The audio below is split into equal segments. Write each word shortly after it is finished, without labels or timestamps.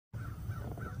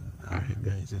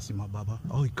Guys, you see my baba?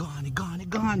 Oh, he gone, he gone, he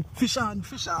gone. Fish on,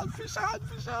 fish on, fish on,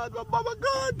 fish on. My baba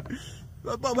gone.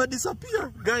 My baba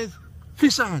disappear. Guys,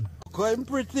 fish on. Going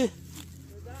pretty.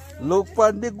 Look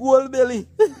for the gold belly.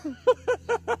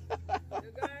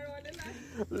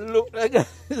 Look like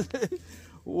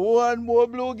one more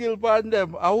bluegill on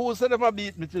them. And who said them a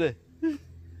beat me today?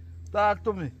 Talk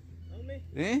to me. Me?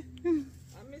 Eh? I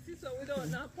miss it, so we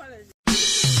don't know apology.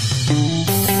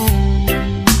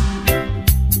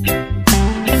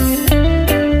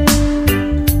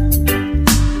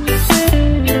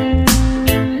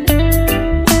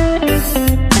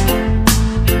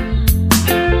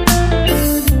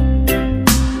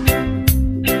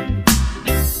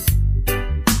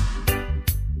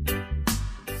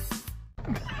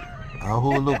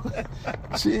 Oh, look.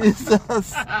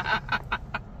 Jesus.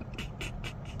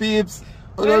 Peeps.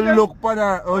 Oh, don't look for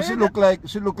her. Oh, she look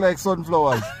like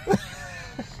sunflowers.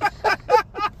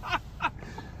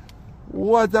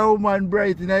 What a woman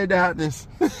bright in the darkness.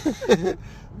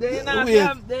 They not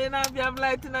have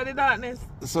light in the darkness.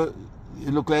 So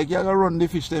you look like you're gonna run the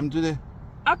fish them today.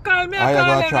 I call them,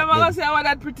 I'm gonna say I want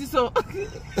that pretty so.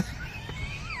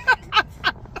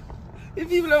 If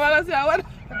people are gonna say I want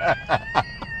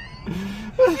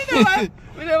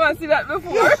we never see that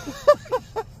before.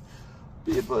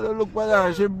 People don't look for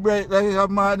her. She bright like a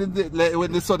morning, like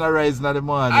when the sun rises in the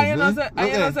morning. I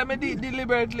know say me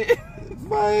deliberately.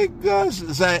 My gosh.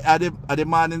 So are the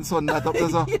morning sun not up there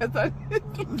so? Yes,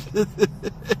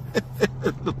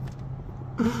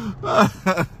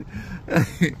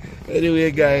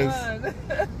 anyway guys,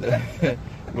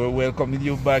 we're welcoming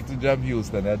you back to Jam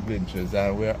Houston Adventures,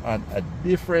 and we're on a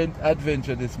different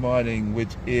adventure this morning,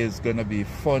 which is gonna be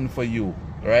fun for you,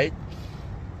 right?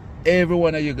 Every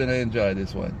one of you gonna enjoy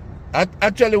this one.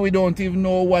 Actually, we don't even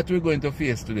know what we're going to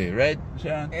face today, right,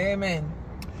 Sean? Amen.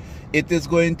 It is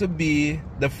going to be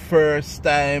the first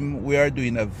time we are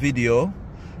doing a video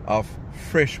of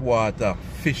freshwater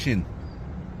fishing.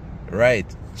 Right,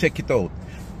 check it out.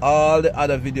 All the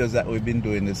other videos that we've been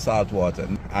doing is saltwater,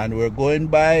 and we're going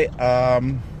by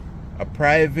a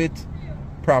private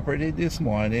property this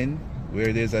morning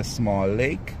where there's a small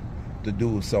lake to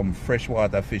do some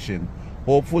freshwater fishing.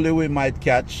 Hopefully we might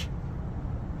catch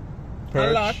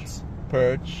perch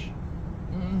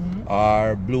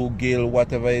or bluegill,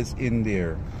 whatever is in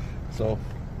there. So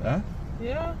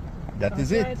yeah, that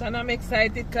is it. Right. And I'm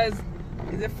excited because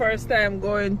it's the first time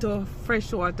going to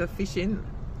freshwater fishing,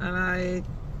 and I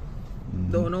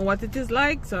don't know what it is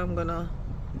like, so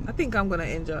I think I'm gonna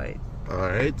enjoy it. All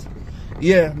right.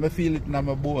 Yeah, I feel it in my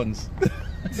bones.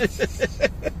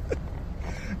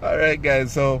 All right,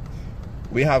 guys. So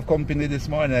we have company this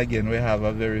morning again. We have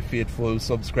a very faithful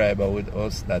subscriber with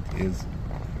us. That is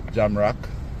Jamrock,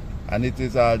 and it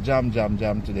is our jam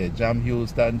today. Jam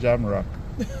Houston, Jamrock.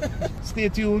 Stay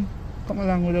tuned. Come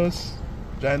along with us.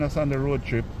 Join us on the road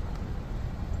trip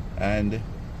and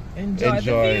enjoy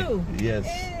the view. Yes.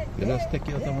 You just take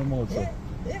it out of my mouth, so.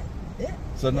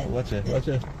 So now, watch it.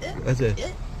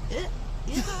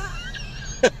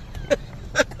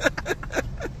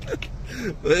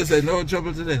 Listen, no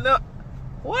trouble today. No.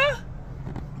 What?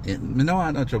 Yeah, me no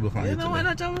want no trouble from you today. You don't want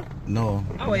no trouble? No.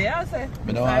 Oh yeah, I say.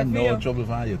 Me no want no trouble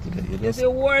from you today. It's the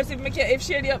worst if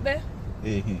Shady up there.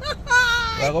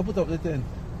 I go put up the tent.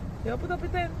 You put up the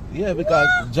tent? Yeah, because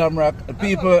Jamrock,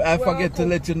 people, I forget to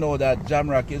let you know that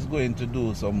Jamrock is going to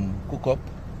do some cook up.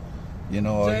 You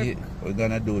know, we're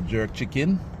gonna do jerk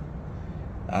chicken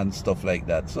and stuff like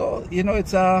that. So, you know,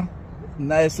 it's a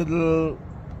nice little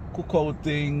cookout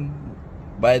thing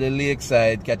by the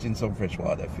lakeside, catching some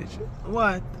freshwater fish.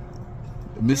 What?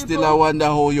 Me still I wonder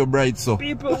how you're bright so.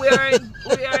 People, we are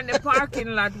in the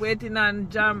parking lot waiting on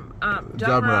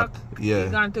Jamrock. Yeah.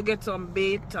 We're going to get some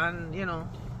bait, and you know,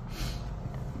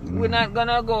 we're not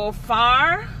gonna go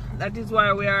far. That is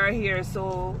why we are here.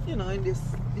 So, you know, in this,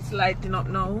 it's lighting up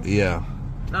now. Yeah.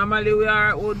 Normally we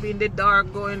would be in the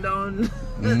dark going down.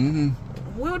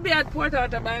 We would be at Port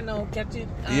Arthur by now catching.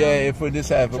 Yeah, if we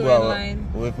decide to go,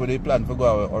 if we plan to go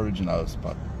our original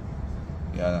spot.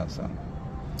 Yeah, understand.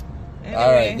 Anyway,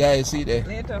 alright, guys, see there.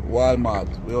 Later.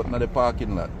 Walmart. We out in the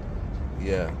parking lot.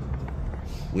 Yeah.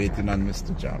 Waiting on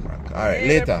Mr. Jamrock. Alright,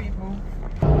 later.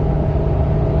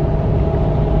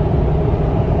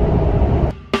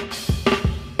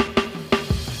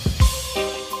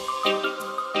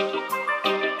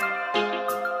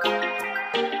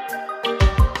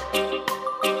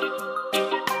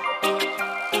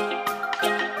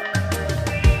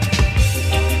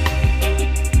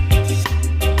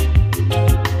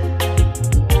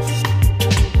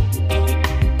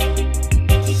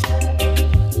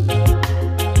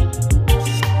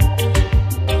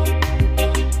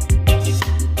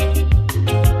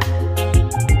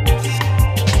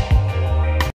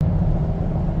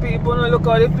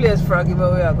 the place Froggy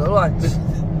where we are going. Watch.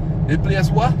 The place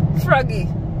what? Froggy.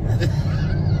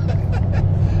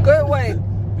 Go away.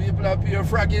 People are pure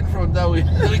frog in front that way.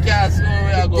 We can't see where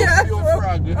we are going. Pure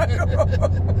frog.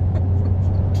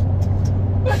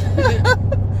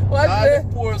 What the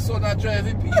poor son are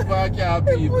driving people and can't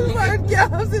people. Man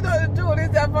can't sit on the June.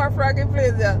 It's a for froggy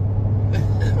place there.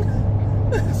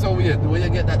 So weird. Where you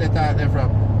get that thought there from?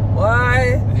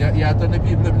 Why? You have to the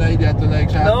people them idiot to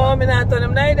like shot. No, I'm not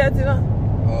telling them idiot, you know.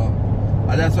 Oh.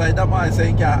 And that's why that man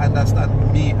saying can't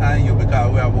understand me and you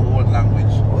because we have our own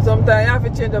language. Sometimes you have to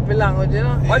change up the language, you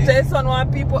know. Watch your son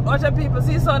want people, watch your people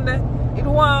see Sunday. It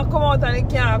want to come out and it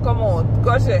can't come out.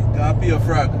 Gosh. Can't pay a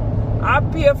frog. I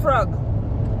pay a frog.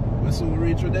 We soon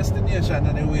reach our destination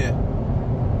anyway.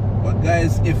 But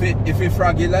guys, if it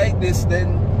froggy like this,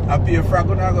 then I pay a frog,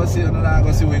 I'm not going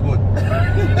to see, we good.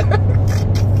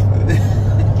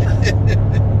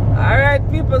 Alright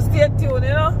people, stay tuned,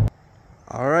 you know.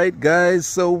 Alright guys,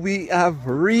 so we have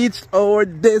reached our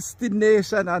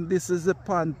destination and this is the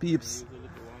pond, peeps.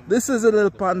 This is a little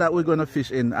pond that we're going to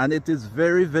fish in and it is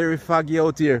very, very foggy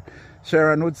out here.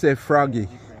 Sharon would say froggy.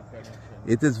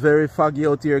 It is very foggy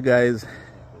out here, guys.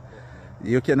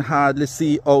 You can hardly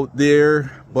see out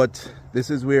there, but this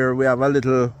is where we have a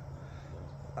little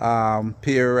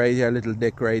pier right here, a little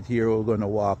deck right here we're going to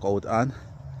walk out on.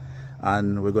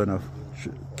 And we're going to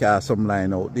cast some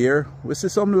line out there. We see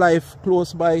some life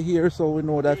close by here, so we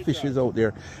know that fish is out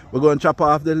there. We're going to chop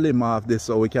off the limb of this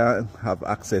so we can have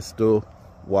access to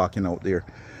walking out there.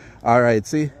 Alright,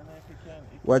 see?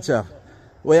 Watch out.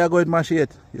 Where you going,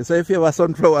 Machete? You say if you have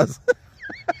sunflowers.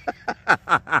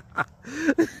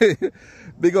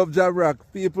 Big up Jamrock,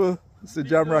 people. See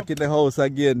Jamrock in the house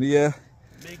again, yeah?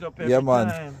 Big up every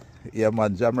time. Yeah,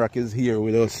 man. Jamrock is here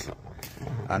with us.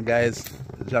 And guys,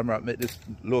 Jamrock made this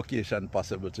location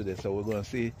possible today, so we're going to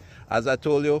see. As I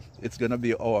told you, it's going to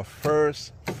be our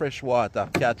first freshwater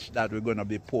catch that we're going to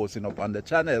be posting up on the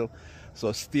channel.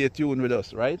 So stay tuned with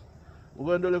us, right? We're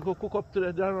going to do a little cook up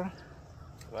today, Jamrock.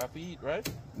 We have to eat, right?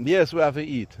 Yes, we have to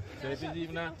eat. So if it's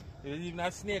even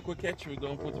a snake we catch, we're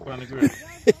going to put it on the grill.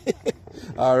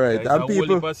 Alright, and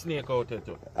people, snake out there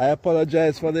too. I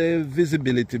apologize for the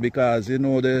visibility because, you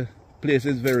know, the place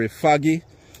is very foggy.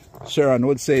 Sharon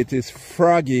would say it is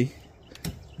froggy,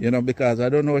 you know, because I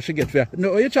don't know what she get for.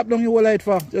 No, you chop down your whole light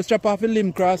for. Just chop off a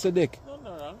limb cross the deck.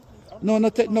 No,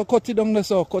 cut it down there,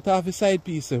 so cut off the side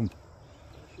piece.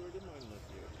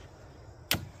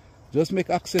 Just make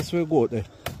access where go there.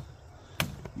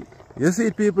 You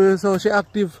see people, so she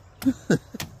active.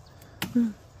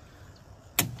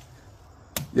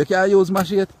 You can't use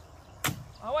machete.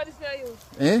 What is it you use?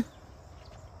 Eh?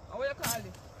 What you call it?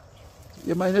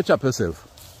 You mind you chop yourself?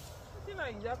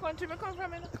 The country you come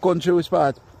from, you know? Country which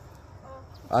part?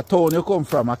 Oh. A town you come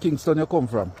from, a Kingston you come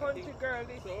from. Country girl,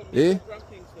 eh?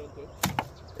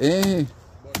 Eh?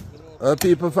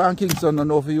 People from Kingston don't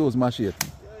know if you use machete.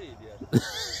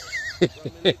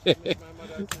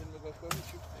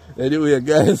 Anyway,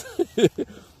 guys,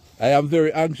 I am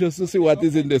very anxious to see what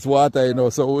is in this water, you know,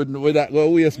 so we're not going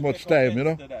to waste much time, you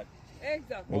know.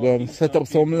 Exactly. We're going to set up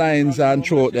some lines and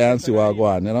throw it there and see what's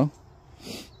going on, you know.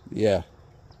 Yeah.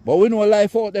 But we know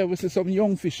life out there, we see some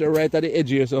young fish right at the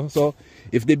edge here, so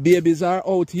if the babies are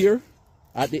out here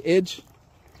at the edge,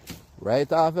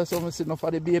 right after, so we see enough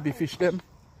of the baby fish them.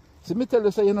 See me tell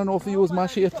you, so you don't know if you use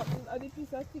machete.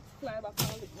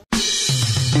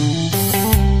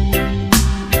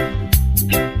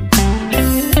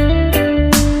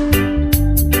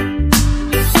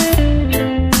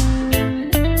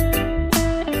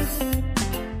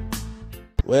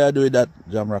 Where are you doing that,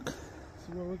 Jamrock?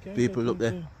 People look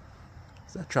there.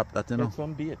 It's a trap that, you know. Get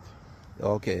some bait.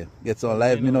 Okay, get some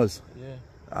live minnows. Yeah.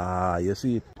 Ah, you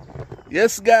see it.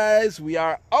 Yes, guys, we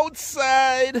are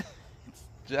outside.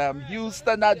 Jam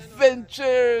Houston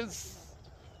Adventures.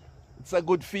 It's a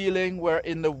good feeling. We're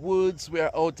in the woods.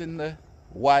 We're out in the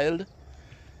wild.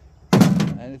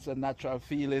 And it's a natural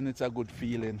feeling. It's a good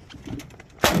feeling.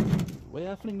 Where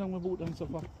you fling down my boot and so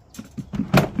far?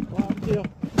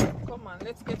 Come on,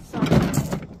 let's get some.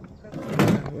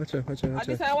 Watch out, watch out, watch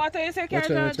out. This water you say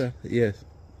carry, watch out. Yes.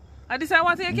 This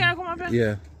water you carry come up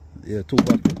here? Yeah. Yeah, 2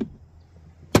 buckets.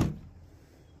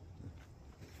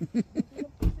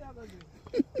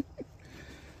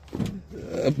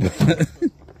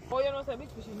 Oh, you know, it's a big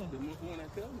fish in there. The most one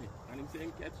I tell me. And him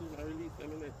saying catches and release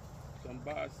them in it. Some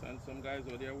boss and some guys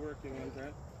out there working one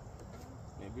time.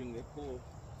 They bring the pole.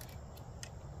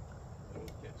 They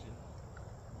was catching.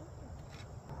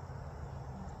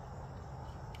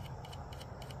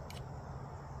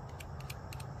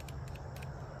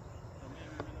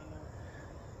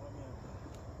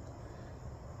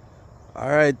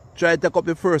 Alright, try to take up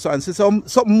the first one. See something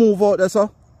move out there, sir?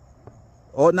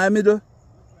 Out in the middle.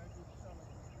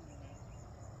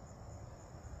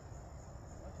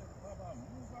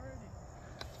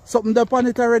 Something up on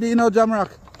it already, you know,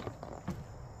 Jamrock.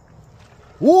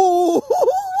 Whoa!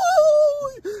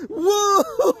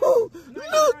 Whoa!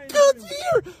 Look at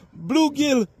here!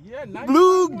 Bluegill! Yeah, nice.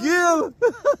 Bluegill!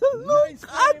 Look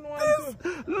at this!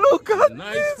 Look at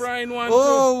nice this! frying one.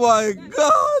 Oh my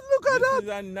God! Look at this that! Is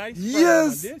a nice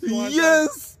yes!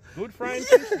 Yes! Good frying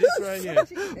fish, this right here.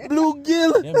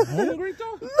 Bluegill! They're hungry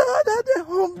too? No, they're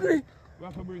hungry. We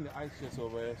have to bring the ice chest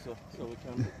over here so we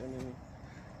can put them in.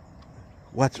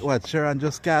 Watch, Sharon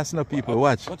just casting up people,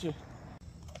 watch. Watch it.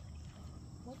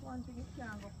 What one thing you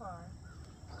can't go far?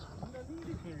 You don't need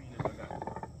it very like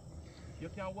that. You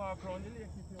can walk around the lake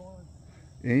if you want.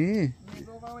 Eh? You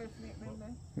go over with snake,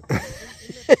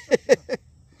 baby.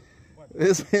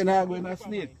 This ain't not going to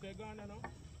snake.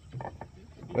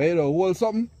 Wait, hold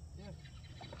something?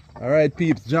 Yeah. Alright,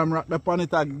 peeps, Jamrock up on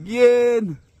it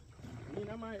again.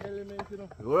 My element, you know.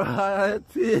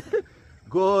 Right.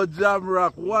 Go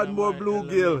Jamrock, one more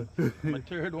bluegill. My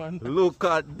third one. Look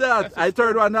at that. I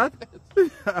third one that?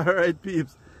 Alright,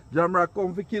 peeps. Jamrock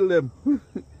come to kill them.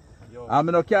 I'm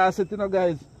in a cast it, you know,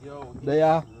 guys. Yo, they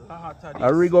are. I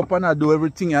rig up and I do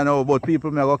everything I know, but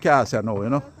people may go cast you know, you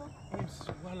know.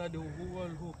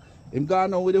 Him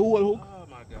gone now with the whole hook. Oh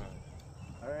my God.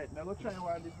 Alright, now go try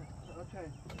one different. Go try.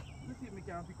 Let's see if we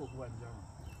can pick up one Jamrock.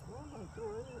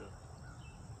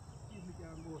 See if we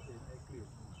can go there, make clear.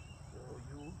 So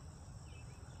you.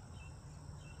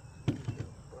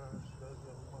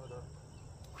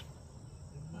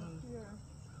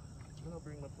 I'm gonna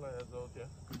bring my pliers out, yeah?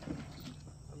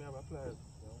 Let me have a pliers.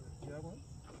 You have one?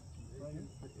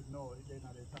 No, they're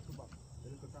not a tackle box.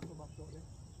 There's a tackle box out there.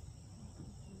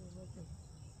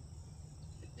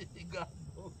 He got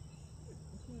both.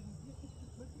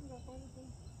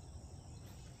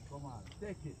 Come on,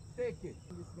 take it, take it.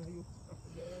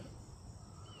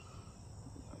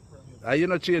 Are you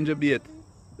not change your bait?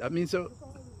 That means so.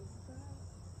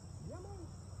 Yeah, man.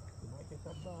 You might catch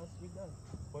a bass with that.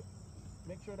 But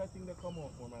make sure that thing that come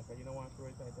out more, man, because you don't want to throw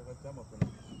it and it's jam up in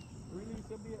it. Release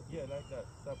your bait. Yeah, like that.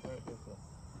 Stop right there, so.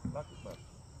 Lock it back.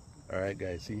 Alright,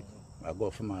 guys, see? I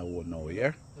go for my own now,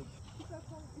 yeah?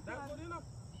 That's good enough.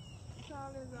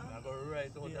 I go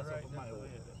right out there for my own.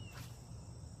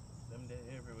 Them there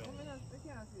everywhere.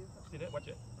 See that? Watch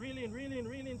it. Reel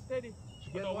in, steady.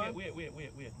 Oh, no, wait.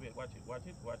 Watch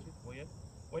it.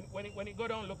 Wait. When it go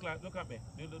down, look at me.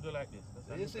 Do like this.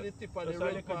 You see the tip of the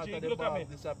red part of the barb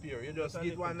disappear. You just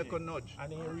give one little nudge.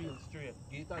 And then reel straight.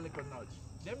 Give it a little nudge.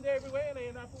 Them there everywhere,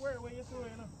 you don't have to worry when you throw,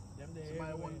 you know. Them there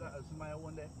everywhere. My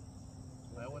one there.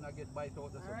 My one I get bite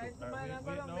out. Alright,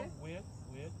 wait.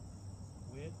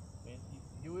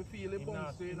 You will feel it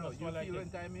bounce, you know. You feel when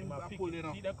time him pull, you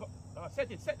know. Set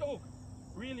the hook.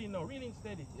 Reeling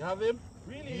steady. You have him?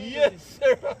 Reeling yes,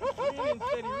 steady. sir. Reeling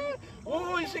steady.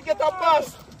 Oh, she get a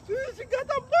bus. She got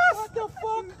a bus. What the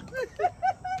fuck?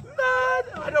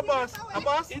 Nah, a bus. A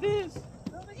bus? It is.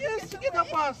 Yes, she get a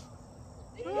bus.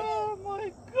 Oh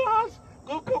my gosh.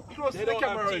 Go close to the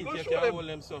camera. Go show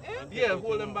them. So. Yeah,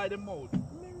 hold them by the mouth.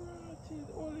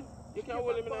 You can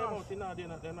hold them in the mouth.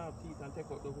 They're not teeth and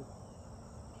take out the hook.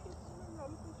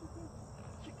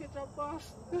 She get a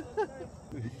bus.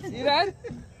 See that?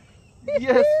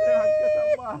 Yes,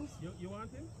 get a bus. You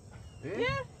want him?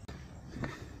 Yeah.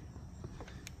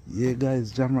 Yeah,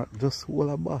 guys, Jamrock just hold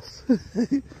a bus.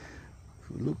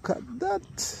 Look at that.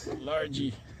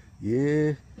 Largy.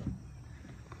 Yeah.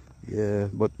 Yeah,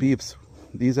 but peeps,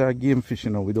 these are game fish, you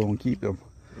know, we don't keep them.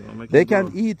 They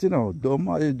can eat, you know, don't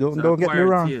get me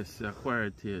wrong.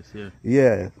 Acquired taste, yeah.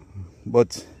 Yeah,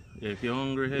 but yeah, if you're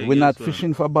hungry, hey, we're not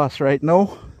fishing for bass right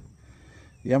now.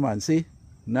 Yeah, man, see?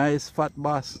 Nice fat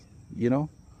bass, you know.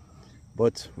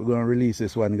 But we're going to release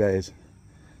this one, guys.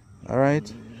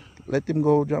 Alright? Let him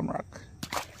go, Jamrock.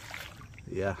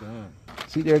 Yeah.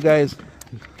 See there, guys?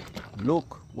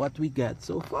 Look what we got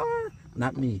so far.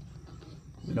 Not me.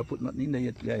 We don't put nothing in there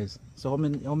yet, guys. So how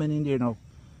many in there now?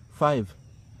 5.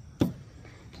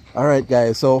 Alright,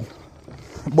 guys, so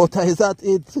butter, is that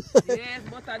it? Yes,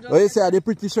 butter just. Oh, you say the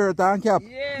pretty shirt and cap?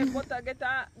 Yes, butter get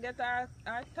her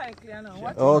tie clear now.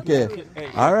 What okay.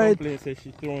 Alright. Says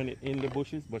she's throwing it in the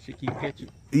bushes, but she keep catching.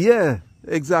 Yeah,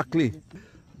 exactly.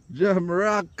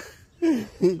 Jamrock.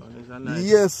 So nice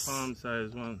yes. palm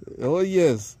size one. Oh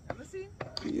yes. Have you seen?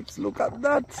 Peeps, look at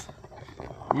that.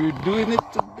 We're doing it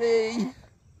today.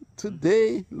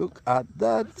 Today, look at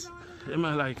that. Them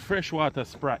are like freshwater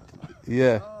sprat.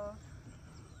 Yeah.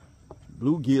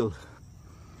 Bluegill.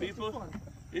 People,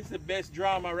 it's the best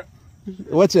drama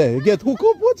Watch it. You get hook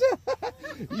up, watch it.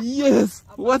 Yes.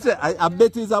 Watch it. I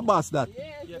bet it's a bass that.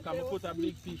 Yeah, come and put a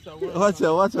big piece of work.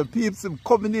 Watch it. Peeps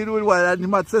coming in with one and he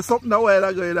might say something a while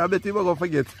ago and I bet he will go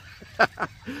forget.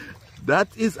 That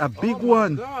is a big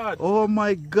one. God. Oh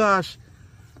my gosh.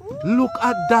 Look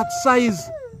at that size.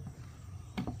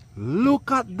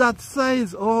 Look at that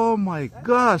size. Oh my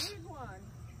gosh.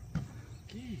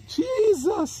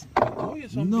 Jesus.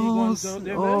 No.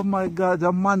 Oh my God.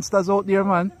 The monsters out there,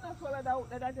 man.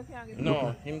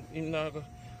 No, him not.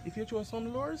 If you throw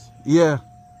some lures? Yeah.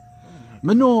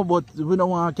 I know, but we don't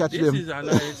want to catch them. This is a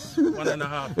nice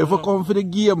 1.5. If we come for the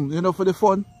game, you know, for the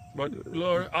fun. But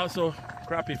lure also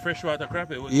crappie, freshwater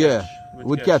crappie. Yeah,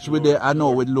 we'll catch with the, I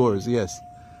know, with lures, yes.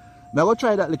 Now I'll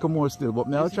try that little more still,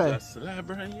 but I'll try.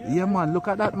 Yeah, man, look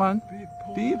at that, man.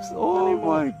 Peeps, oh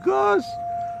my gosh.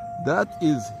 That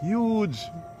is huge.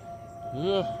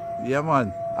 Yeah,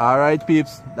 man. All right,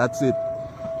 peeps, that's it.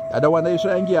 I don't want to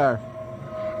show you here.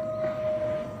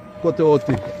 Cut out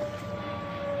it.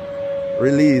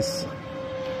 Release.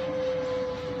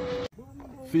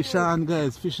 Fish on,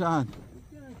 guys, fish on.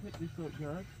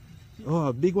 Oh,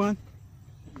 a big one?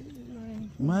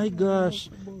 My gosh.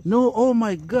 No, oh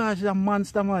my gosh, a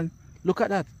monster, man. Look at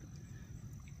that.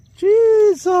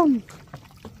 Jeez.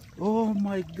 Oh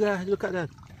my gosh, look at that.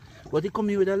 But he come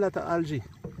here with a lot of algae.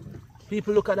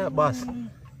 People, look at that, boss.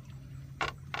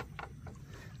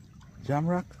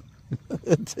 Jamrock,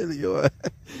 I tell you,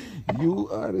 you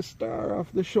are the star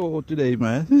of the show today,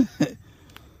 man.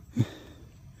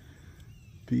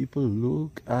 People,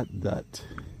 look at that.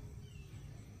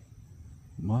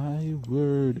 My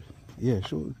word. Yeah,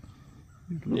 sure.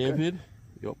 David,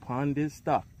 your pond is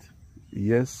stocked.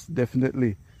 Yes,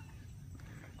 definitely.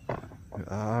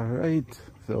 All right.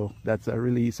 So that's a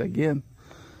release again.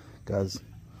 Because...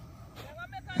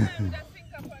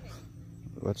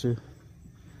 Watch it.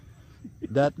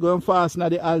 That going fast now,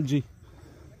 the algae.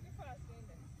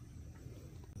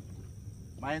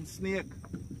 Mine snake.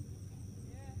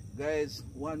 Yeah. Guys,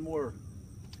 one more.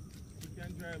 You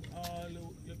can drive all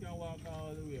the, you can walk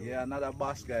all the way. Yeah, another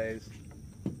bass, guys.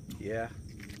 Yeah.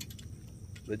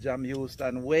 The Jam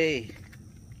Houston way.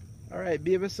 Alright,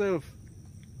 behave yourself.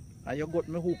 And you got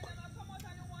me hook.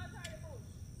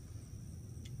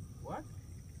 What?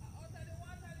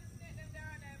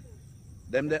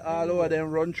 Them they all over, them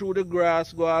run through the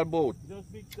grass, go all about.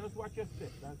 Just watch your step,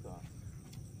 that's all.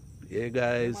 Yeah,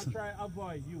 guys. I'm try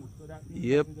avoid you, so that means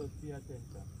yep. you just pay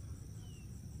attention.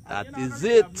 That is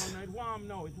it. It's warm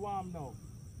now, it's warm now.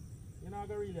 You're not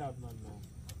gonna really have none now.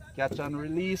 Catch and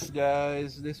release,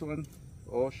 guys. This one,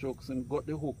 oh shucks, and got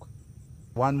the hook.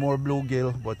 One more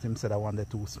bluegill, but him said I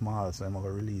wanted too small, so I'm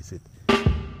gonna release it.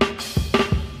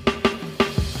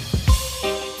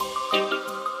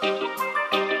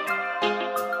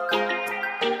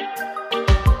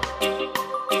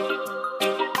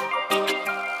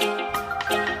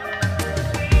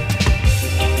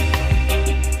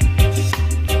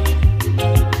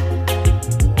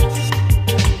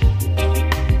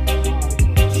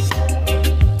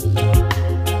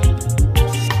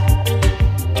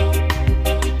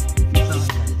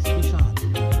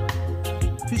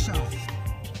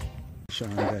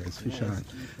 Fish on.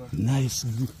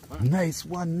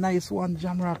 Nice one,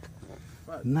 Jamrock.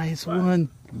 Nice one.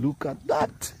 Look at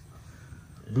that.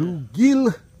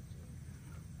 Bluegill.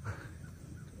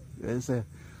 There's a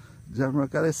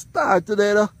Jamrock at a start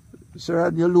today, though.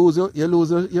 Sure, you lose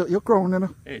your crown, you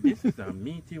know. Hey, this is a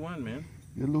meaty one, man.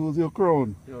 You lose your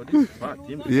crown. Yo, this is fat.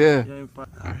 Yeah.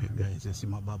 Alright, guys, you see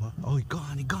my baba. Oh, he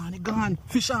gone.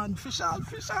 Fish on.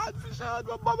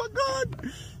 My baba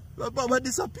gone. My baba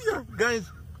disappear, guys.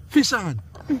 Fish on.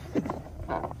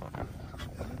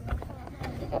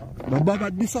 My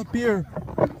baba disappear.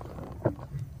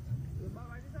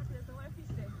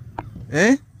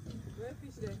 Eh? Where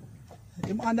fish there?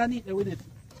 Him underneath there with it.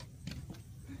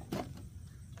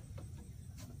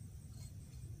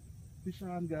 Fish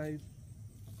on, guys.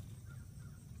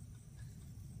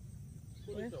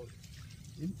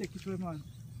 Him take it away, man.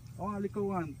 Oh, a little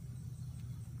one.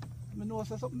 I know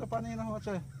something up on here now, watch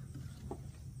it.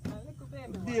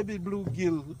 Baby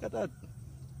bluegill, look at that.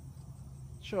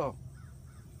 Sure.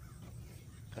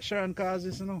 Sharon cause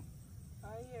this, you know. I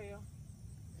hear you.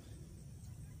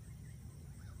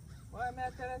 Why am I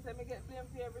telling you, I get blamed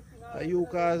for everything? You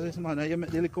cause this, man. You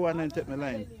make the little one and take my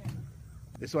line.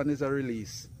 This one is a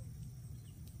release.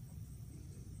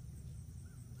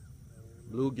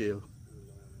 Bluegill.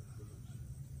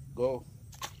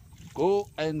 Go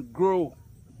and grow.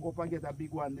 Hope I get a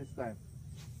big one this time.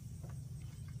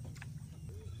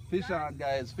 Fish on,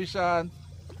 guys. Fish on.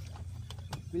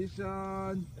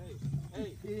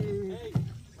 Hey.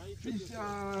 Fish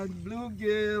on,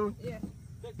 bluegill, Yeah.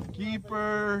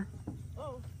 keeper.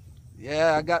 Oh.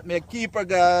 Yeah, I got me a keeper,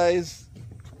 guys.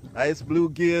 Nice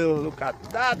bluegill. Look at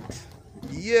that.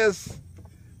 Yes.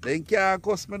 They can't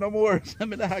cost me no more. I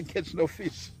mean, I catch no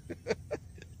fish.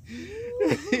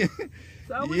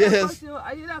 So yes.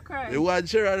 Are you not cry? The one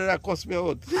sure that cost me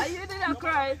out. Are you not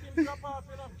cry?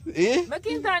 Eh?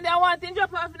 Making time they want him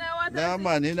drop off now. Nah,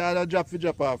 man, he not no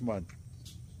drop off, man.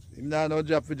 He not no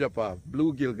drop off.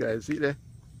 Bluegill, guys, see there?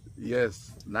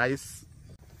 Yes, nice.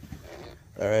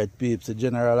 Alright, peeps, the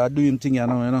general are doing thing, you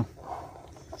know.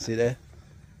 See there?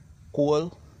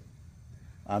 Coal.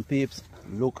 And peeps,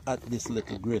 look at this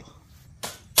little grill.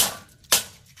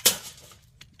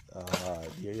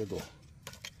 There you go.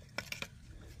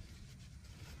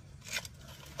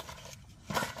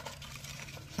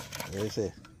 There you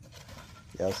see.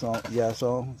 You have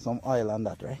some oil on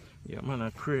that, right? Yeah, man,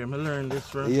 I learned this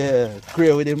from. Yeah,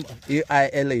 Cray with him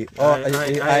I-L-E. Oh,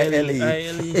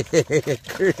 I-L-E.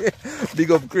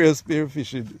 Big up Cray spear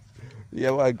fishing.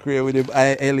 Yeah, man, Cray with him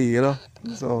I-L-E, you know.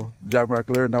 So, Jamrock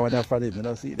learned that one from him, you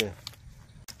know, see there.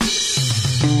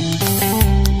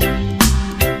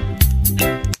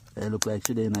 They look like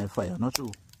she in a fire, not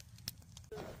true?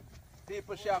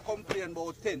 People shall complain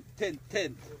about 10.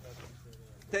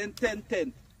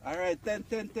 Alright, 10.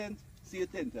 See you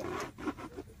 10.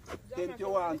 10 you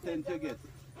want, 10 you get.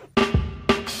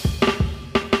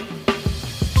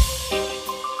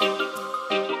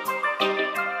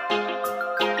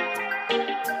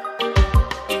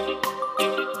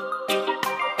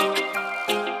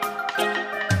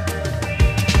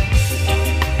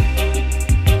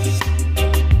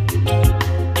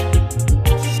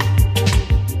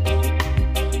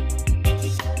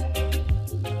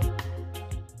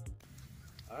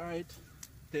 Alright,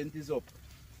 tent is up.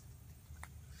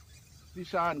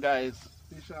 Fish on, guys.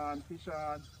 Fish on.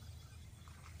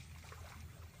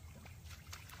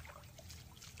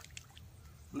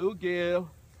 Bluegill.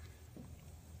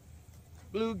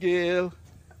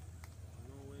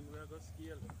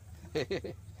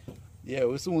 Yeah,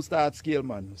 we soon start scale,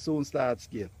 man. So we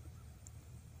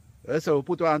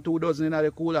put on 2 dozen in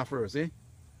the cooler first, eh?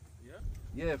 Yeah.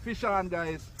 Yeah, fish on,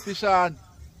 guys. Fish on.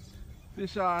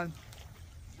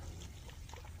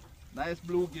 Nice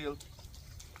bluegill.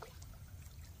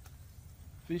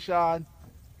 Fish on.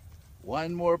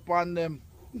 One more upon them.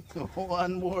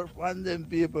 One more upon them,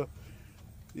 people.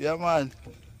 Yeah, man.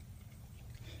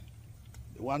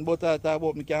 The one butter I talk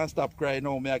about, me can't stop crying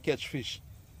now. Me I catch fish.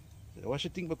 What you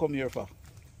think we come here for?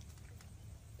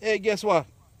 Hey, guess what?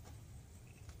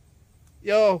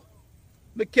 Yo,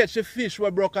 me catch a fish we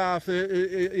broke off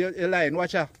a line.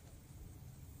 Watch out.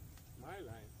 My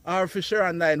line? Our fisher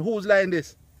and line. Whose line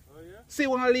this? Oh, yeah? See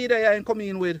one leader here and come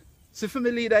in with. See for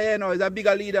me leader here now is a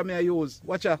bigger leader me I use.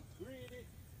 Watch out. Greedy.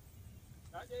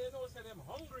 That you know say them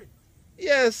hungry.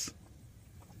 Yes.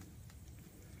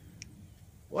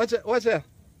 Watch out.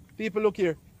 People look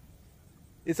here.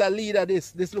 It's a leader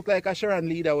this. This look like a Sharon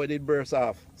leader where it bursts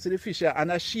off. See the fish here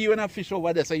and a she when a fish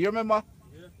over there. So you remember?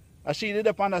 Yeah. A she did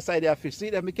up on the side of the fish. See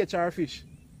them me catch our fish.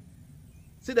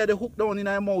 See that the hook down in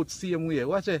her mouth same way.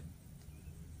 Watch it.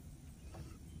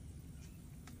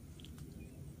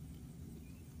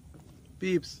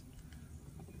 Peeps,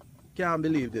 can't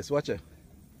believe this. Watch it.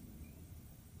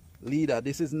 Leader,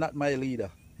 this is not my leader.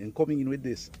 And coming in with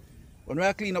this. When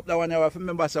I clean up that one, I have to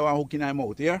remember so I'm hooking him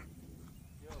out here.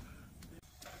 Yeah?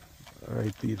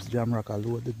 Alright, peeps, Jamrock, I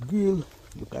load the grill.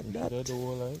 Look at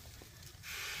that.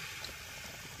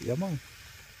 Yeah, man.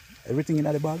 Everything in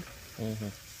the bag.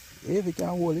 Yeah, if you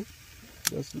can't hold it,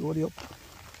 just load it up.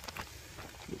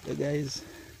 Look the guys.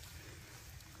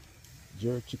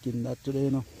 Jerk chicken that today,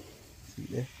 you know. See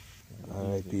there?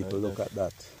 Alright, people, look at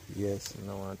that. Yes.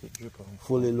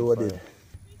 Fully loaded.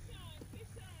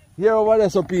 Here over there,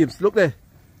 so peeps, look there.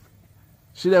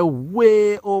 She there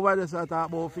way over there, so I talk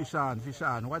about fish on.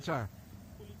 Watch her.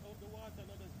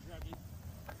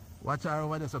 Watch her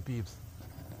over there, so peeps.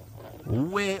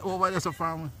 Way over there, so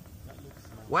farm.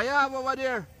 What you have over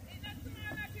there?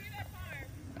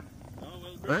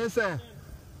 What you say?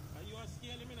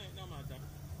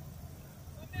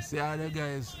 See how the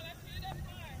guys.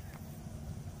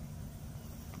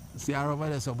 See how over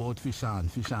there is about fish on,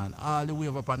 all the way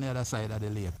up on the other side of the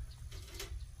lake.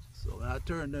 So when I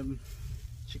turn them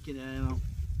chicken here, you know.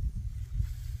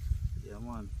 Yeah,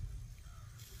 man.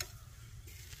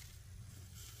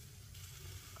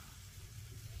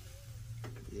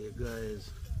 Yeah,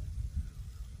 guys.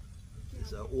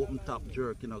 It's an open top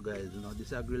jerk, you know, guys. You know, this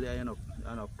is a grill here, you know,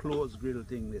 and a closed grill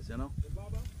thing, this, you know.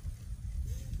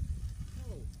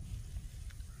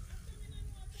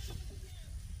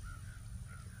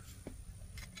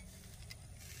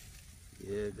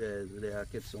 Alright guys, they are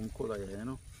catch some color here, you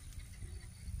know.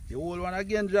 The whole one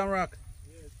again, Jamrock?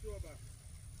 Yeah, sure back.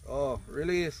 Oh,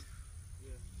 release.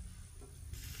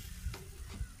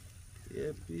 Yeah.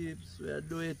 Yeah, peeps, we are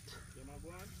do it. You want to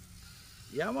go on?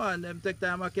 Yeah man, them take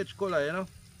time to catch color, you know.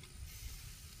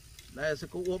 Nice, you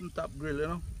could open top grill, you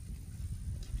know.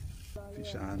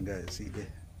 Fish on guys, see there.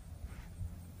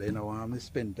 They don't want me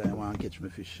spend time and catch me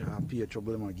fish and pay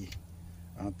trouble them give.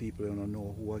 And people don't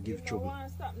know who I give trouble. You don't want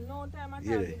to stop no time at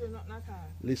Yeah, all to do nothing at all.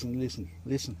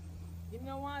 Listen. You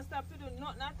don't want to stop to do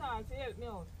nothing at all to help me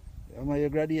out. Yeah, man, you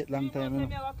graduate long time, you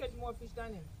know. I catch more fish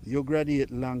than him. You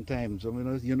graduate long time, so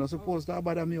you're not supposed to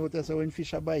bother me out there so when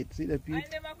fish are bite. See the people? I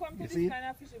never come to this kind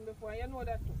of fishing before, you know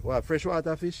that too. What,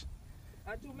 freshwater fish?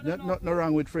 Nothing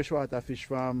wrong with freshwater fish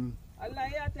from... I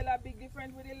lie, I tell a big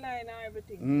difference with the line and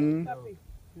everything. Stop it.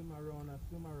 Swim around,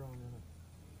 you know.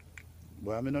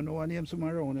 But I don't know what name swim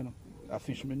around, you know. A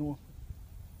fish me know.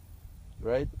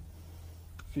 Right?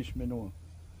 Fish me know.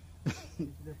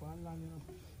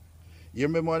 You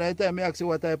remember that time I asked you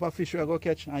what type of fish you go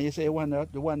catch and you say the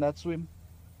one that swim?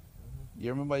 You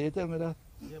remember you tell me that?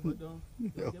 Yeah, but don't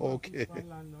okay. fish on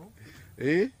land now.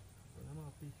 Eh? Fish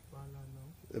on land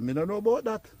now. I don't know about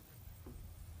that.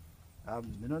 I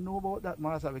don't know about that,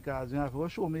 master, because you have to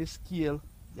show me scale,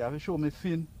 you have to show me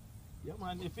fin. Yeah,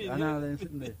 man, the fin. And all them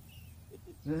sitting there.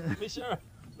 Be sure.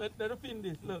 Let the fin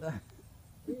this, look.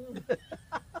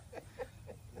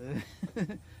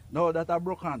 No, that I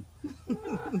broke hand.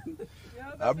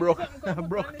 I broke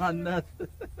hand that.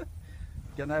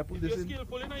 Can I put if this you're in?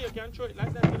 skillful, you know, you can throw it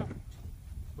like that, you know.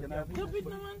 Can I put it,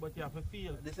 but you have to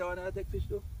feel. This is how I take fish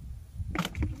though?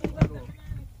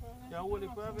 Yeah, hold it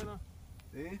forever, you know.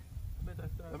 Eh? Better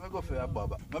start. Let me go for a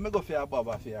baba. Let me go for a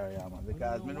baba for here, yeah, man.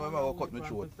 Because I know I'm going to cut my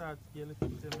throat.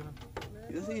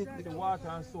 You see it? The water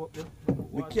and soap.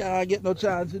 We can't get no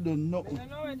chance to do nothing. I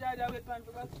know when Jaja wet pan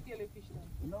for scale fish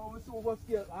then. No, we still go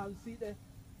scale. I'll see the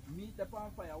meat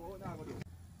upon fire. What are we going to do?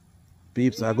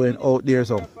 Peeps are going out there,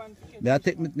 so I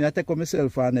take on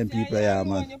myself and them people, yeah,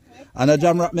 man. And a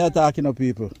jam rock me attacking no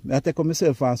people. I take on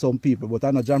myself and some people, but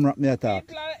I know jam rock me attack.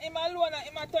 Him alone,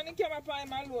 him a turn the camera for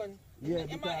him alone. Yeah,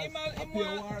 because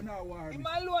war now war. Him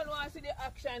alone want to see the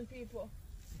action, people.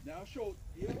 Now show.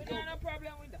 We don't have no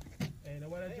problem with that. Hey, now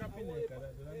what I drop in there, because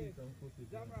I need some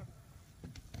footage.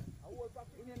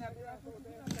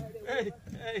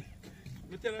 Hey,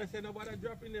 me tell her I say nobody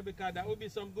drop in there because that would be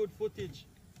some good footage.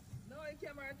 No, the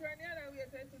camera turn the other way.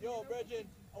 Yo, Virgin,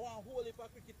 I want a whole heap of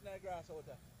cricket in the grass out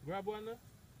there. Grab one now.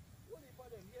 Whole heap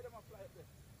of them, hear them a fly up there.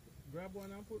 Grab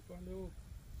one and put on the hook.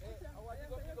 Hey, I want to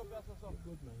go pick up your stuff.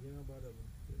 Good man, you know about them.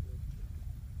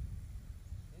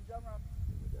 In Jamrock.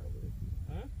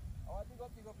 Huh? I want to go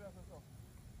pick up your stuff.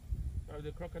 Or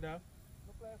the crocodile?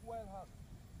 Look like wild hog.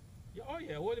 Yeah, oh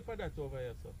yeah, whole heap of that over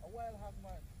here, sir. A wild hog,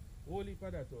 man. Whole heap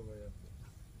of that over here, sir.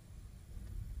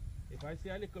 If I see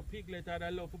a little piglet,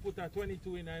 I'd love to put a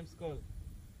 22 in his skull.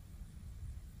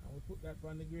 I will put that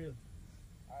on the grill.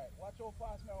 Alright, watch how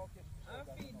fast me walk it. I'll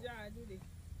feed Jar, do this.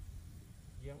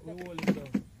 Yeah, we hold him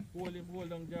down. Hold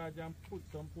down, George, and put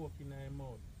some pork in his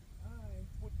mouth. Alright.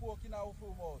 Put pork in our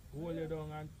full mouth. Hold you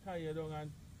down and tie you down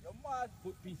and you're mad.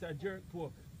 put piece of jerk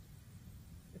pork.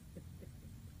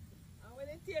 And when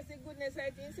it tastes the goodness,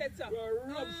 I think set some. You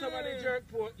rub some of the jerk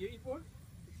pork. You eat pork?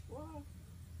 Wow.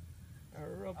 I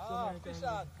rub some of it.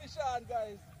 Fish on,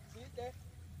 guys. See it there?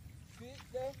 See it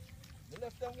there? We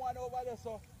left them one over there,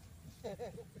 so.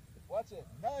 Watch it.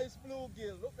 Nice blue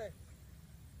gill. Look there.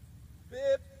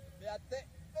 Babe, may I take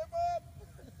them up?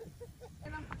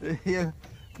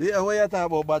 Yeah, what you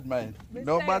talking about bad mind?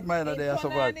 No bad mind are there so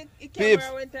bad. Peeps,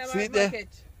 see there?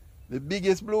 The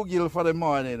biggest bluegill for the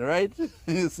morning, right?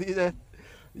 You see that?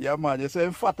 Yeah, man. You see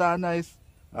him fat and nice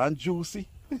and juicy.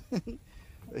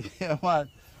 Yeah, man.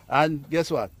 And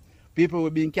guess what? People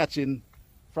we've been catching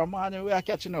from morning. We are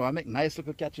catching now. I make nice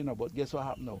little catching now. But guess what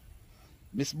happened now?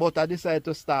 Miss Butter decided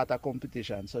to start a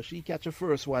competition. So she catch the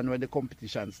first one when the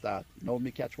competition start. Now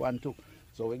me catch one too.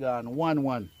 So we got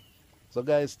 1-1. So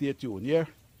guys, stay tuned. Yeah?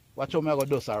 Watch how I go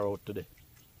dust her out today.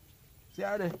 See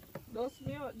her there? Dust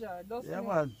me out, Jar. Dust me out.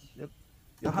 Yeah, man.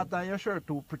 Your hat and your shirt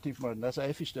too pretty, man. That's why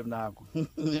I fish them now.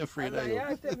 You're afraid of you.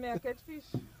 Yeah, tell me I catch fish.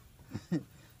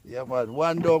 Yeah, man.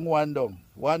 One down, one down.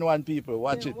 1-1 people.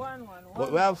 Watch it. 1-1.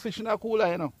 But we have fish in a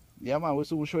cooler, you know. Yeah, man. We'll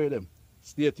soon show you them.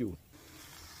 Stay tuned.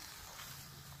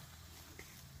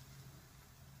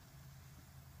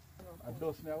 I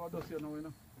dust me. I want dust you now, you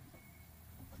know.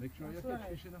 Make sure you catch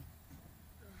fish, you know.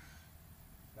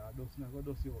 I dust me. I want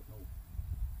dust you out now.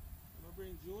 You want to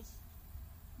bring juice?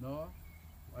 No.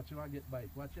 Watch you get bite.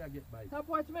 Watch you get bite. Stop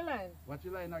watch my line. Watch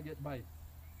your line I get bite.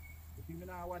 You think me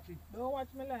not watch it? Don't watch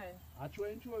me line. I try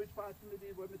and show which part from the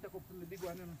big one, me take up from the big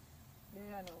one, you know.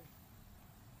 Yeah, I know.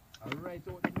 I'll write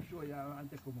out them show you and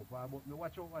take them up, but me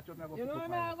watch out, me go you know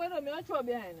what I'm going to do? Me throw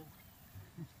behind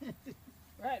you.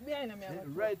 Right behind me.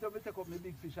 Right up, me take up my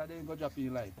big fish and then go drop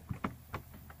in line.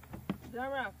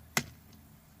 Jamrock.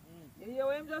 You hear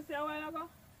what him just say a while ago?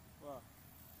 What?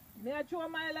 Me I throw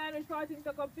my line which part him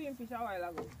take up film fish a while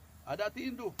ago. That he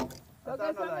do. So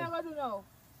guess what I'm going to do now?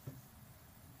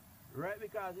 Right,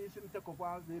 because he seems to take up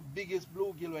one of the biggest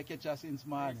bluegill we catch since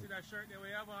morning. You see that shirt that we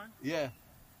have on? Yeah.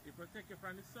 It protect you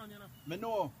from the sun, you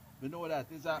know. Me know that.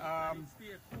 It's a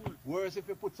stay cool. worse if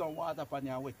you put some water upon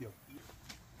you and wet you.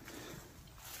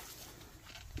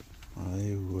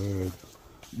 My word.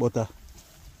 Butter.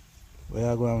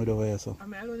 Where you going with over here, so?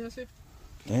 I'm alone, you see.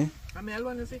 Eh? I'm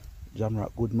alone, you see.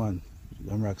 Jamrock, good man.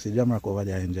 Jamrock over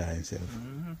there enjoying himself.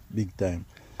 Big time.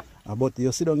 But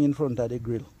you sit down in front of the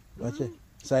grill. Watch it.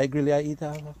 So I grill you eat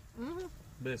over?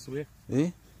 Best way.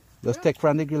 Eh? Just take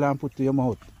from the grill and put to your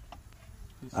mouth.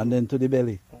 And then to the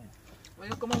belly. When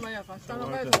you come over here, stand up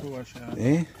by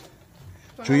eh?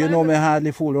 True, you know me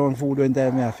hardly fool around food when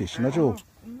time I fish, not true?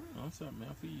 No, sir, me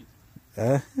have to eat.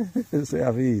 Eh? So you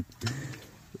have to eat.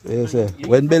 Yes, sir.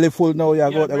 When belly full now,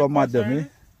 you go to mad them, eh?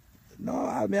 No,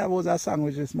 I mean, I was a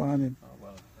sandwich this morning. Oh,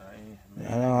 well,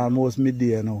 I know, almost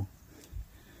midday now.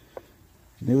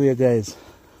 Anyway, guys,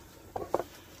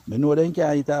 I know they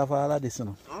can't eat off all of this, you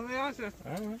know. Oh, yeah, sir.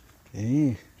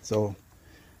 Eh? So,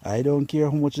 I don't care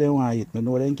how much they want to eat. I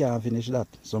know they can't finish that.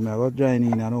 So, I'm going to join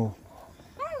in now.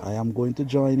 I am going to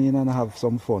join in and have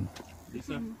some fun.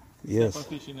 Yes.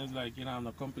 Fishing is like, you know,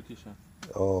 no competition.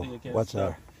 Oh, So what's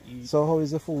that? So, how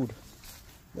is the food?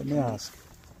 Let me ask.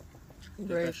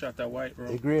 Great. A shot of white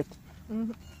rum. Great?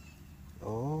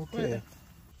 Okay.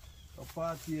 So,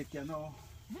 partake, you know.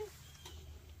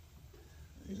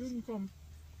 You didn't come.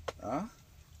 Huh?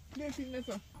 Yes,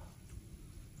 sir.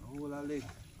 Whole of leg.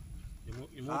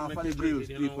 You half of the grill,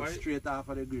 people straight off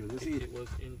of the grill. You see it was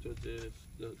into the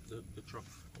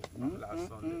trough last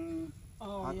Sunday.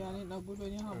 Oh, hot. Yeah, it's not good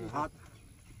when you have it. Hot.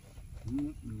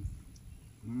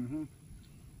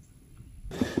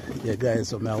 Yeah, guys,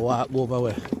 so I walk over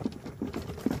where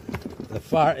the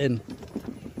far end.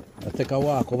 I take a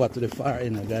walk over to the far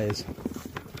end, guys.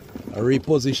 I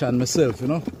reposition myself, you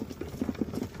know.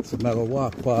 So I go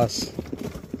walk past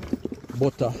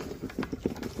butter.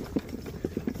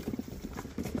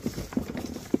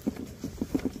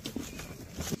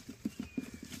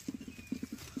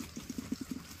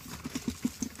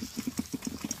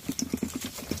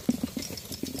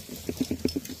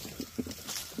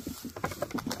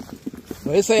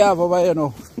 What you say you have over here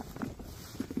now?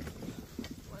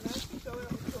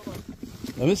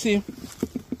 Let me see.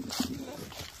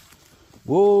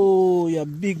 Whoa, you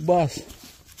big boss.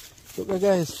 Look at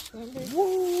guys.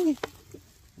 Whoa,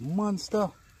 monster.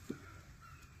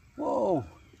 Whoa.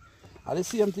 I the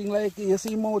same thing like you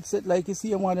see mouth set like you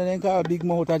see one of them call big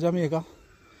mouth of Jamaica.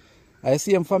 I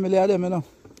see them family of them, you know.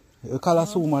 You call a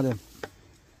zoom of them.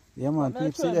 Yeah man,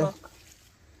 keep see there.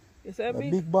 You say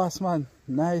big boss man,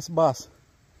 nice boss.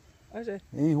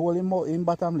 He hold him out in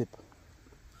bottom lip.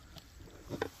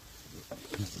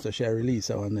 So she release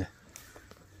that one there.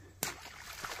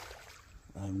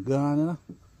 I'm gone, you know.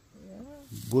 Yeah.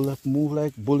 Bullet move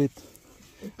like bullet.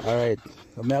 Alright.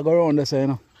 So I go around this, you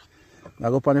know. I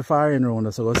go up on the far end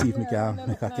round so go see if I can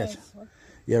make a catch.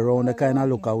 Yeah, around the kind of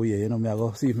look away, you know. I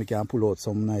go see if I can pull out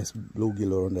some nice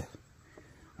bluegill around there.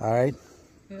 Alright?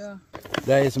 Yeah.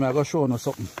 Guys, I go show you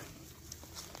something.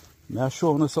 I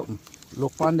show you something.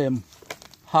 Look on them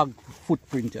hog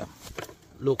footprint here.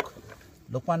 Look.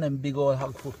 Look on them big old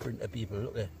hog footprint people.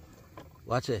 Look there.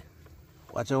 Watch it.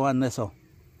 Watch the one there so.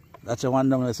 That's the one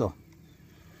down there so.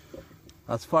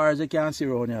 As far as you can see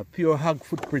around here. Pure hog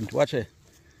footprint. Watch it.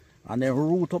 And then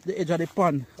root up the edge of the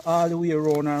pond all the way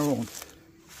around and around.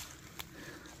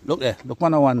 Look there. Look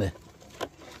on the one there.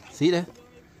 See there?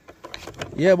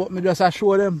 Yeah, but me just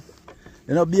show them.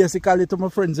 You know, basically to my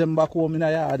friends them back home in the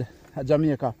yard at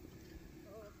Jamaica.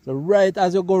 So right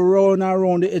as you go round and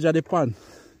around the edge of the pond,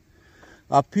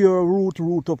 a pure root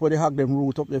up where they hog them,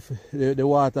 root up the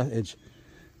water edge.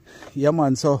 Yeah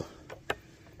man, so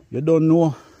you don't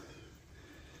know.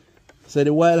 So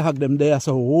the wild hog them there,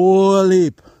 so whole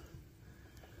heap.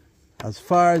 As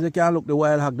far as you can look, the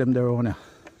wild hog them there around here.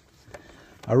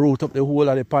 I root up the whole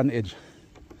of the pond edge.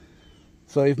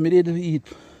 So if me did eat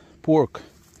pork,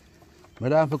 I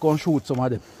have to come shoot some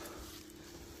of them.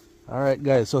 Alright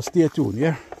guys, so stay tuned,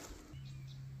 yeah?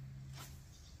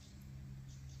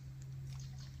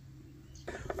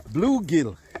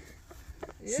 Bluegill.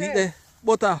 Yes. See there?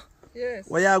 Butter. Yes.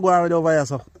 What you going with over here,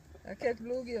 so? I catch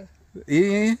bluegill.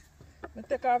 Eh? I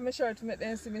take off my shirt to make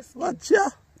them see me skin. Watch ya.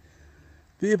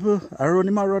 People, I run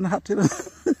him around hot, you know.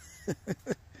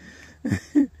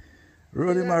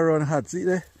 Run him around hot, see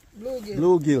there? Bluegill.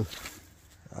 Bluegill.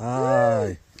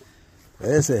 Aye.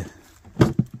 Yes, sir.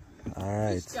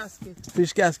 Alright. Fish casket.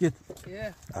 Fish casket?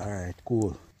 Yeah. Alright,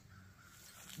 cool.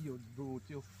 You bro,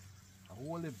 you.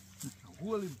 Hold him.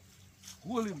 Hold him.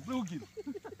 Hold him, bluegill.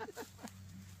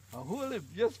 I hold him.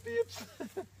 Yes, peeps.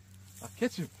 I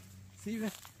catch him. See me?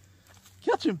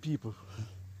 Catch him, people.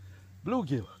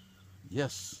 Bluegill.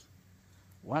 Yes.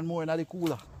 One more in the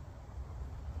cooler.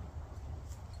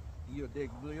 You dig,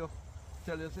 blue you.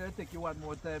 Tell you, say, take you one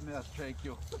more time, I'll strike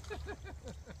you.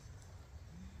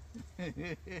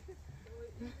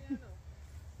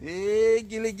 Hey,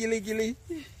 gilly, gilly, gilly.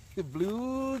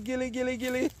 Blue, gilly, gilly,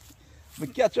 gilly. We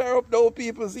catch her up now,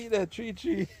 people. See that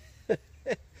tree.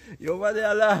 You over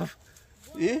there laugh.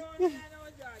 Eh?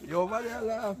 You over there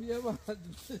laugh, yeah, man.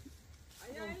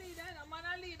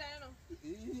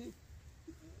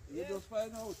 You just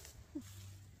find out.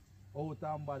 Out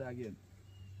and bad again.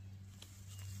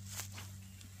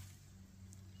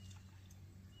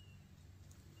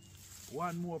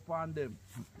 One more upon them.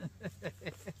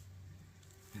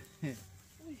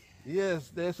 Yes,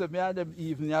 there's a man them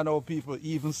even, you know, people,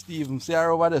 even Steven. See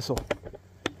her over there, so.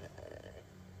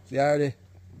 See her there.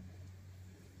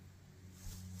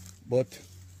 But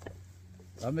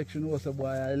I make sure you know some boy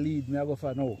I lead me, I go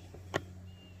for now.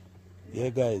 Yeah,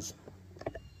 guys.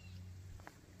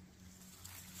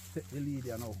 Take the lead,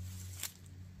 you know.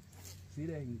 See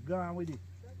there, go on with it.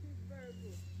 That is very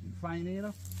good. You find it, you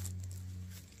know?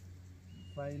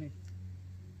 Find it.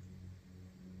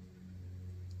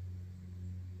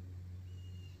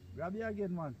 Grab it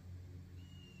again, man.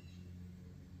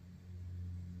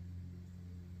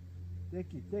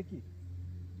 Take it. Take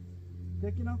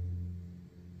it now.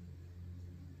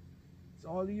 It's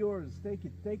all yours. Take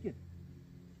it.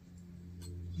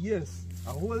 Yes.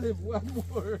 I hold it one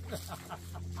more.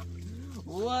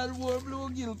 One more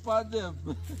bluegill for them.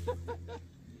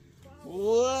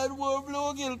 One more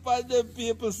bluegill for them,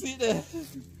 people. See there?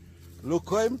 Look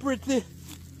how I'm pretty.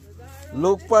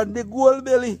 Look for the gold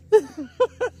belly.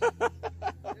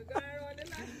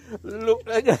 Look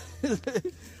like that.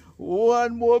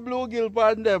 One more bluegill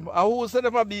for them. Who said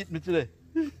them beat me today?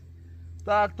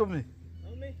 Talk to me.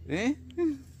 Me. Eh? I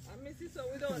miss it, so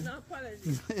we don't know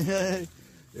apology.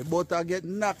 You both are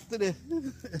getting knocked today.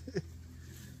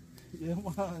 Yeah,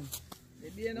 man. They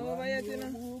didn't over yet, you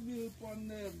know.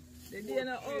 They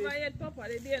didn't over yet, Papa.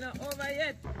 They didn't over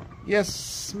yet.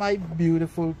 Yes, my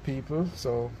beautiful people.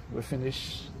 So we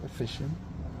finished the fishing.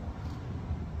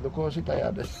 Look how she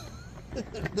tired.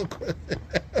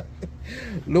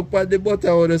 Look at the butter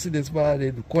I want to see this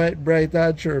morning. Quite bright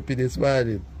and chirpy this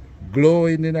morning.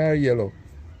 Glowing in her yellow.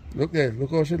 Look there.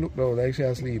 Look how she look now, like she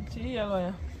asleep. She yellow,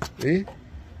 yeah. Eh?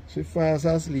 She fast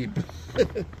asleep.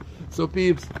 So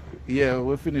peeps, yeah,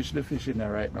 we finished the fishing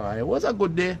there right now. It was a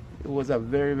good day. It was a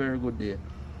very, very good day.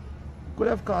 Could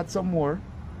have caught some more,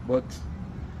 but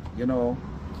you know,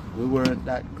 we weren't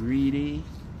that greedy.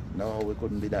 No, we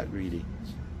couldn't be that greedy.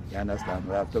 You understand?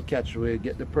 We have to catch, we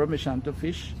get the permission to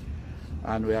fish,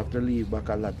 and we have to leave back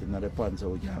a lot in the pond so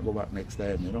we can go back next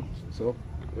time, you know. So,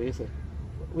 what you say?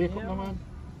 Wake up, my man.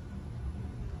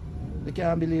 They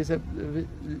can't believe that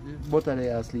both of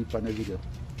them are asleep on the video.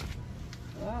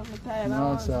 I'm tired.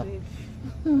 No, sir.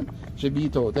 She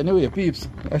beat out. Anyway, peeps,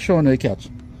 I show you the catch.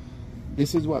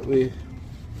 This is what we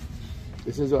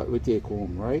take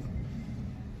home, right?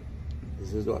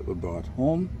 This is what we brought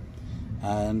home.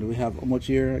 And we have how much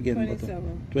here again?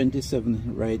 27.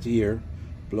 27 right here.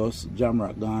 Plus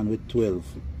Jamrock gone with 12.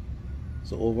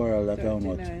 So overall that's how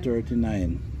much?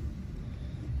 39.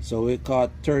 So we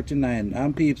caught 39.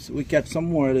 And peeps, we catch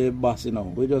some more of the bass, you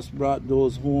know. We just brought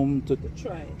those home to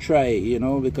try, you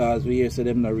know, because we hear say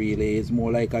them not really. It's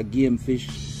more like a game fish.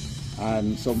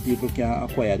 And some people can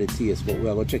acquire the taste, but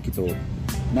we're going to check it out.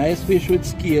 Nice fish with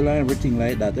scale and everything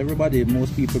like that.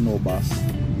 Most people know bass.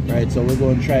 Right, so we're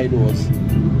going to try those.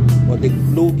 But the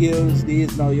bluegills,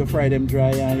 these now you fry them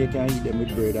dry and you can eat them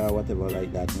with bread or whatever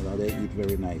like that. You know, they eat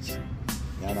very nice.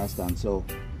 You understand? So,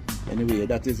 anyway,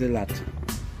 that is a lot.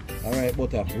 Alright,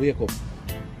 butter, wake up.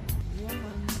 Yeah,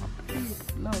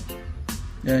 man. Love.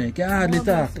 Yeah, you can't hardly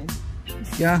talk.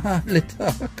 Can't hardly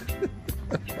talk.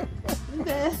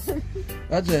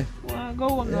 Ajay. Well, go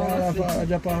home now.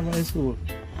 Yeah, I'll off my school.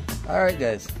 Alright,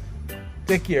 guys.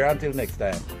 Take care until next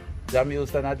time. Jam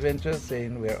Houston Adventures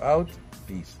saying we're out.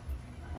 Peace.